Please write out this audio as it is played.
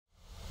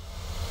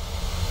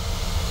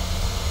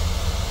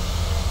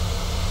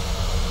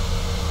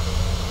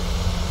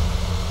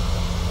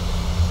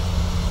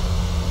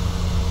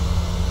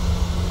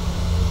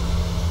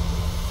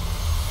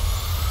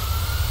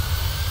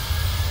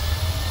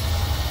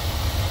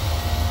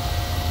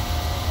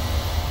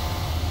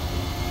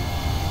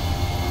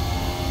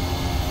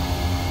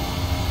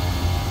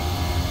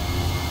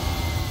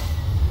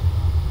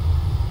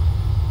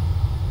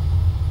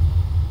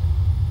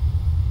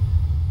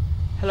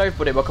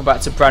everybody, welcome back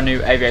to a brand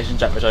new Aviation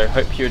Chat video.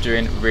 Hope you're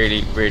doing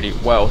really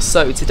well.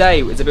 So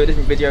today it's a bit of a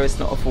different video, it's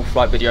not a full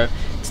flight video.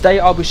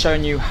 Today I'll be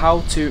showing you how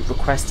to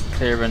request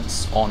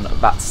clearance on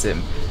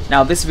Vatsim.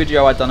 Now this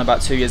video I'd done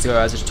about 2 years ago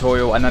as a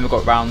tutorial. I never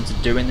got around to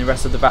doing the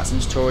rest of the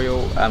Vatsim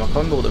tutorial. I can't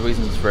remember what the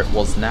reasons for it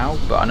was now,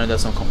 but I know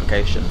there's some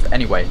complications.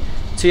 Anyway,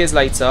 2 years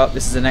later,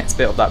 this is the next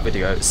bit of that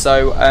video.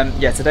 So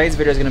yeah, today's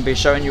video is going to be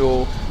showing you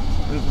all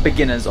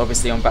beginners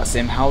obviously on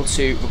Vatsim how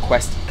to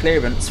request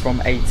clearance from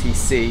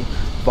ATC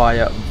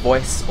via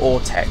voice or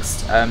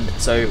text.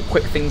 So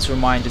quick things to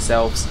remind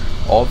yourselves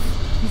of: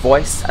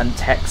 voice and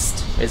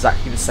text is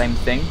exactly the same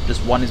thing,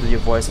 just one is with your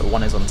voice or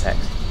one is on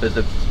text, but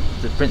the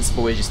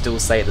principle is you still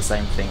say the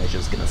same thing as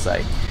you're just going to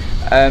say.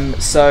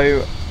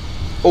 So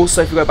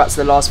also, if you go back to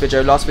the last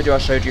video I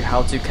showed you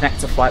how to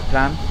connect a flight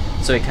plan.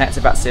 So you connect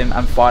to Vatsim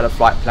and file a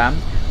flight plan.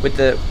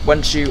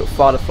 Once you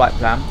file a flight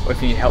plan, or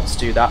if you need help to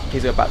do that,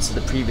 please go back to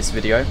the previous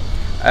video.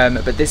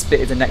 But this bit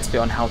is the next bit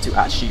on how to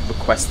actually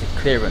request the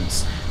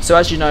clearance. So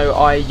as you know,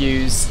 I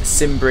use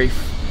SimBrief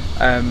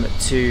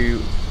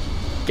to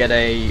get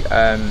a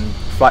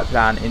flight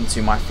plan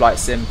into my flight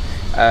sim,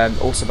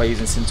 also by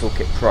using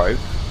SimToolkit Pro.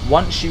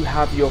 Once you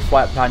have your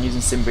flight plan using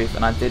SimBrief,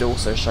 and I did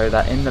also show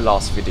that in the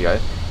last video,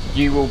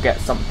 you will get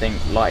something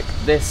like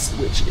this,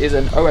 which is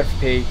an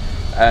OFP,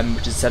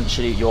 which is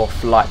essentially your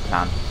flight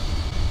plan.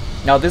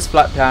 Now this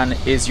flight plan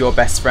is your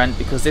best friend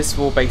because this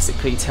will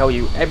basically tell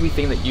you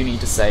everything that you need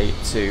to say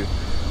to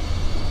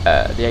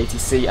the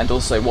ATC, and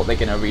also what they're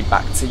going to read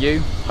back to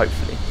you,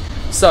 hopefully.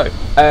 So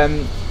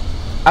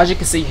as you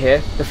can see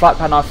here, the flight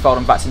plan I've filed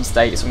on Vatsim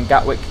State is from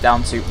Gatwick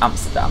down to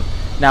Amsterdam.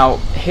 Now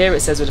here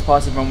it says we're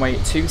departing runway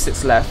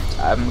 26 left.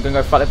 We're going to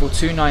go flight level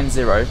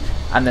 290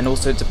 and then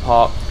also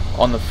depart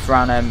on the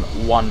Franem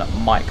 1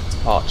 mic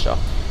departure.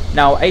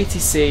 Now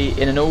ATC,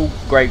 in an all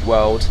great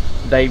world,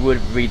 they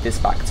would read this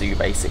back to you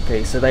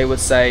basically. So they would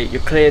say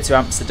you're clear to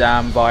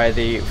Amsterdam via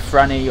the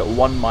Franny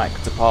 1 mic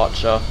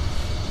departure.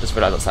 Just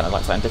realised that sounded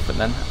like something different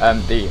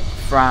then. The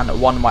Fran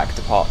 1 mic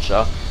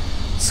departure,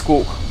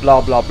 squawk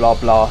blah blah blah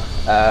blah,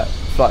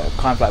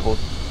 climb flight level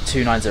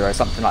 290,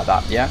 something like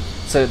that, yeah?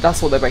 So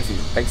that's what they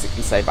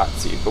basically say back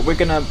to you. But we're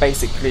going to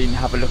basically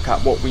have a look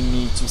at what we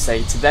need to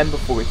say to them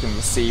before we can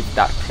receive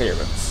that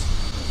clearance.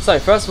 So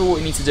first of all, what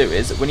we need to do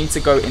is we need to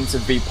go into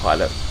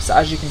Vpilot. So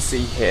as you can see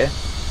here,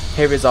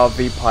 here is our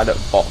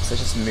Vpilot box.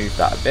 Let's just move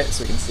that a bit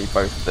so we can see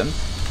both of them.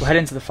 We'll head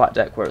into the flight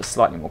deck where it's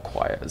slightly more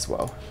quiet as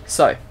well.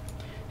 So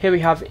here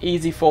we have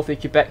Easy 43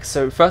 Quebec.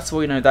 So first of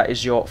all, you know that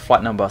is your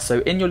flight number. So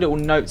in your little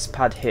notes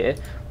pad here,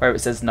 where it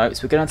says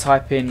notes, we're going to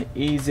type in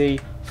Easy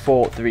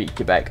 43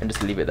 Quebec and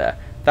just leave it there.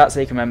 That's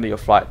how you can remember your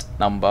flight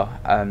number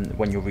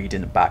when you're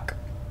reading it back.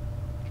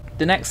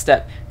 The next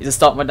step is to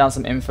start writing down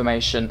some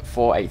information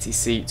for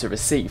ATC to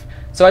receive.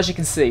 So as you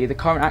can see, the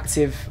current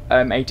active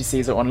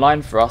ATCs that are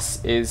online for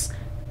us is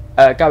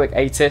Gatwick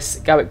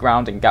ATIS, Gatwick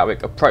Ground and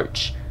Gatwick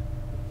Approach.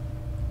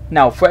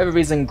 Now for whatever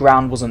reason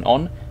ground wasn't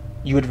on,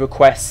 you would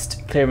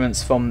request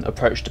clearance from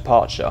approach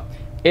departure.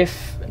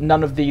 If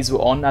none of these were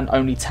on and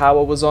only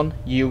tower was on,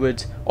 you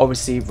would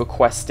obviously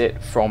request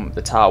it from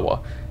the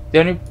tower. The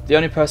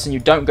only person you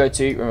don't go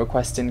to when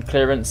requesting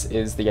clearance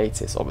is the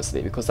ATIS,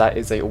 obviously, because that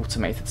is a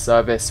automated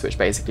service which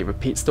basically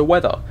repeats the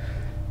weather.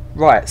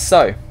 Right,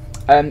 so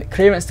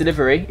clearance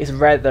delivery is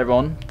rare they're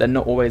on, they're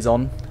not always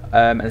on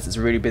unless it's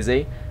really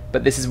busy,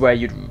 but this is where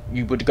you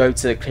would go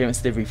to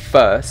clearance delivery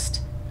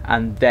first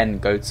and then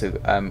go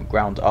to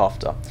ground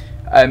after.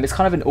 It's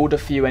kind of an order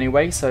for you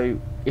anyway, so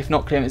if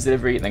not clearance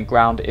delivery then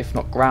ground, if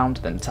not ground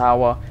then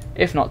tower,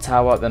 if not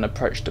tower then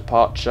approach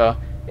departure,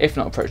 if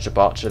not approach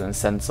departure then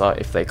centre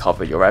if they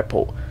cover your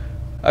airport.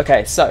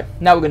 Okay, so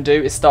now what we're going to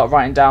do is start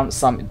writing down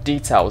some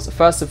details.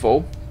 First of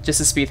all, just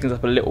to speed things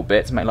up a little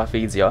bit to make life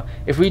easier,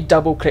 if we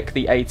double click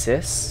the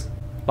ATIS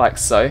like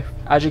so,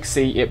 as you can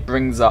see it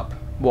brings up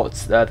what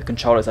the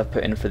controllers have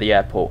put in for the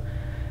airport.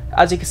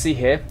 As you can see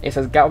here, it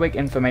says Gatwick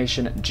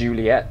Information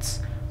Juliet,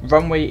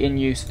 runway in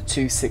use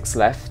 26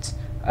 left.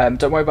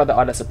 Don't worry about the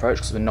ATIS approach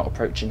because we're not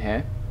approaching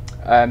here.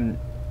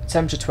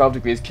 Temperature 12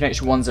 degrees,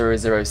 QNH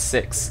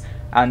 1006.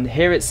 And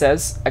here it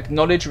says,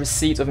 acknowledge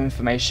receipt of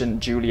information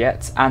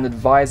Juliet and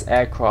advise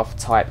aircraft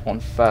type on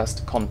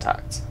first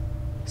contact.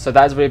 So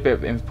that is really a bit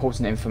of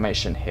important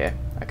information here,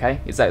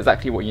 okay? Is that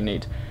exactly what you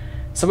need?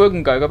 So we're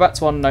going to go back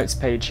to our notes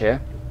page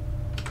here,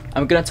 and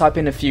we're going to type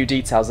in a few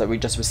details that we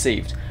just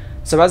received.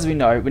 So as we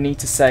know, we need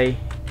to say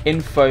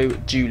info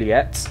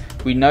Juliet.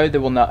 We know they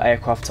will know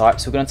aircraft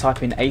type, so we're going to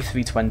type in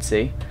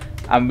A320,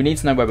 and we need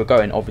to know where we're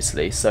going,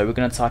 obviously. So we're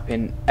going to type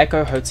in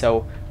Echo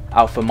Hotel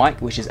Alpha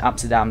Mike, which is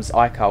Amsterdam's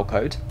ICAO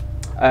code,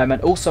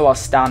 and also our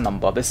stand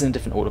number. This is in a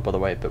different order, by the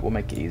way, but we'll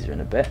make it easier in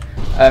a bit.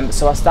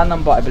 So our stand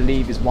number, I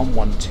believe, is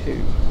 112.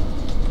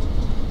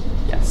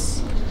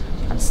 Yes,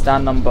 and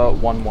stand number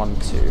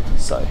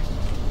 112. So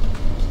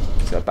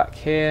let's go back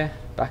here,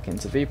 back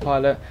into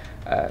Vpilot,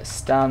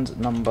 stand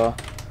number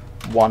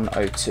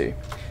 102.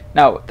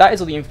 Now that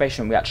is all the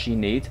information we actually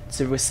need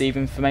to receive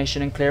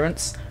information and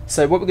clearance.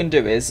 So what we're going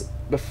to do is,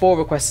 before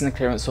requesting the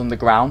clearance on the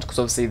ground, because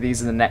obviously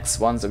these are the next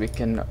ones that we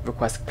can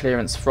request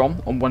clearance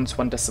from on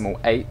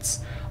 1:1.8,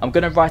 I'm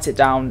going to write it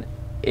down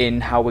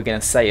in how we're going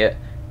to say it,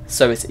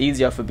 so it's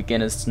easier for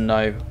beginners to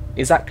know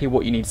exactly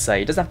what you need to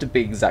say. It doesn't have to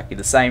be exactly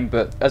the same,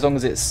 but as long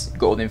as it's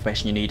got all the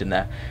information you need in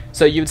there.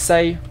 So you would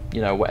say,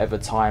 you know, whatever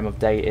time of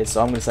day it is.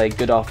 So I'm going to say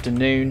good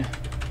afternoon.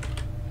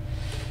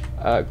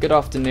 Good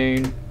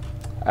afternoon.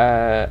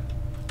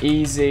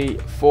 Easy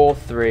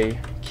 43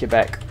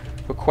 Quebec,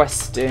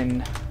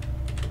 requesting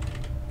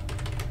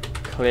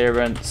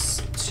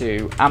clearance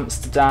to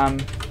Amsterdam.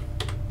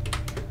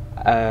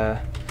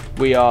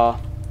 We are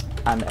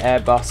an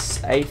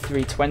Airbus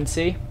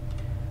A320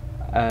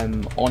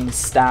 on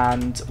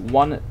stand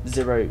 10.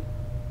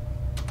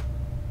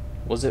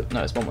 Was it?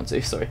 No, it's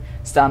 112. Sorry,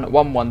 stand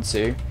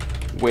 112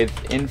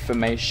 with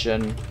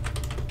information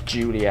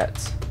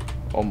Juliet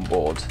on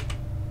board.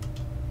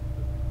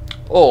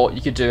 Or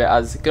you could do it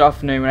as good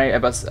afternoon,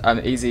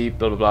 Airbus easy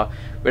blah blah blah.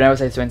 We're an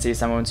Airbus A320,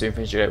 stand 112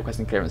 information Juliet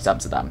requesting clearance to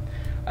Amsterdam.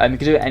 You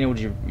could do it any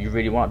order you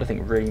really want. I don't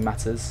think it really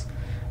matters.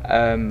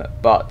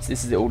 But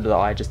this is the order that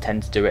I just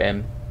tend to do it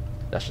in.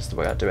 That's just the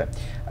way I do it.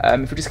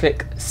 If we just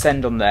click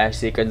send on there,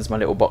 see it goes into my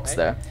little box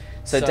there.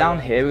 So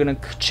down here we're going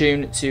to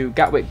tune to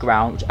Gatwick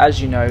ground, which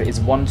as you know is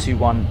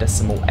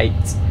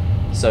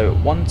 121.8. So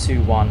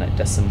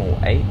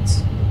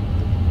 121.8.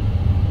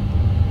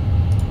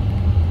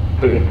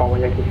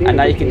 And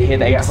now you can hear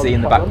the ATC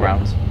in the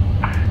background.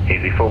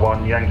 Easy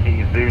 41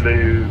 Yankee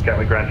Zulu,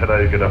 Gatwick ground,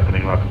 hello, good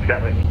afternoon, welcome to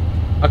Gatwick.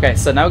 Okay,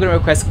 so now we're going to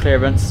request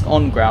clearance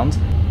on ground.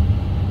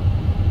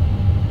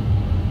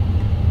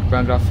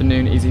 Ground, good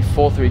afternoon, easy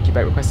 43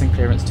 Quebec, requesting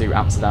clearance to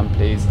Amsterdam,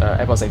 please.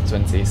 Airbus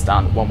A320,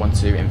 stand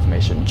 112,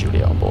 information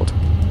Juliet on board.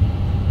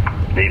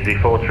 Easy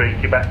 43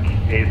 Quebec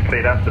is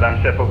cleared Amsterdam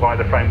Sheffield via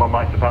the frame 1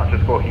 mic departure,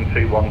 squawking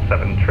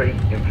 2173.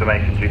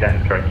 Information Juliet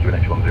is correct,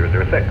 QNH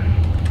 1006.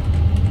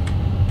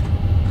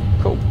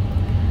 Cool.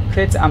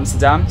 Cleared to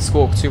Amsterdam,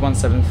 squawk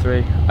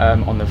 2173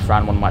 on the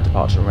Fran 1 mic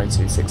departure, runway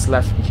 26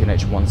 left,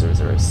 QNH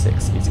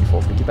 1006, easy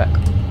 43 Quebec.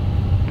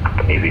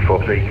 Easy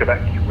 43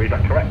 Quebec, read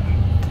that correct.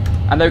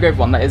 And there we go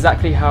everyone, that's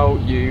exactly how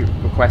you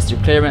request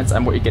your clearance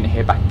and what you're going to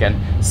hear back again.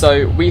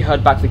 So we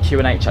heard back the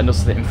QNH and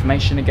also the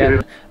information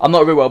again. I'm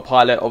not a real well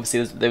pilot,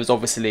 obviously there was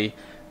obviously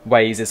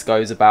ways this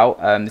goes about.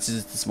 This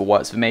is what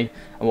works for me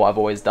and what I've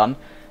always done.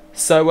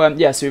 So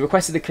yeah, so we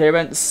requested the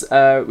clearance,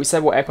 we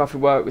said what aircraft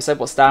we were, we said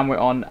what stand we're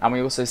on, and we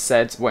also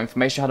said what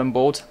information we had on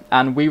board,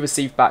 and we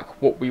received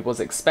back what we was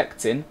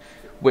expecting,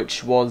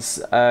 which was,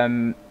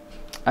 as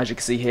you can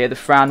see here, the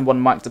Fran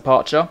 1 mic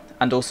departure,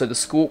 and also the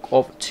squawk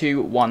of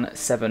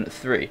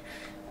 2173,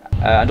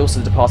 and also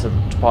the departure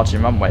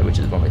in runway, which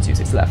is runway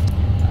 26 left.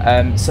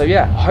 So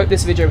yeah, I hope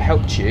this video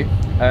helped you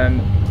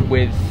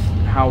with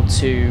how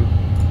to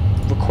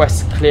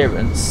request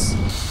clearance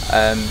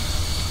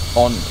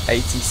on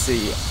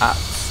ATC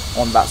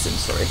on Vatsim,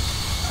 sorry.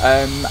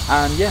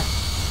 And yeah,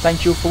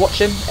 thank you all for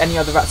watching. Any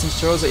other Vatsim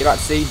tutorials that you'd like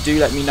to see, do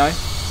let me know.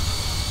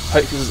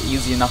 Hope this was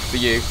easy enough for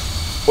you.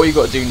 All you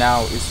got to do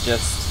now is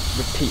just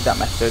repeat that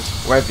method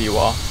wherever you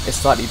are. It's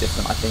slightly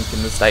different, I think,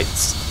 in the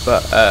States,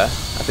 but I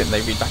think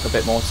they read back a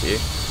bit more to you.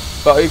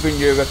 But over in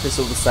Europe, it's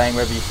all the same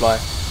wherever you fly.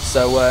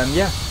 So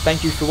yeah,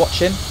 thank you for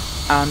watching,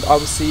 and I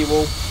will see you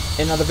all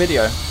in another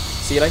video.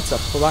 See you later.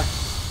 Bye bye.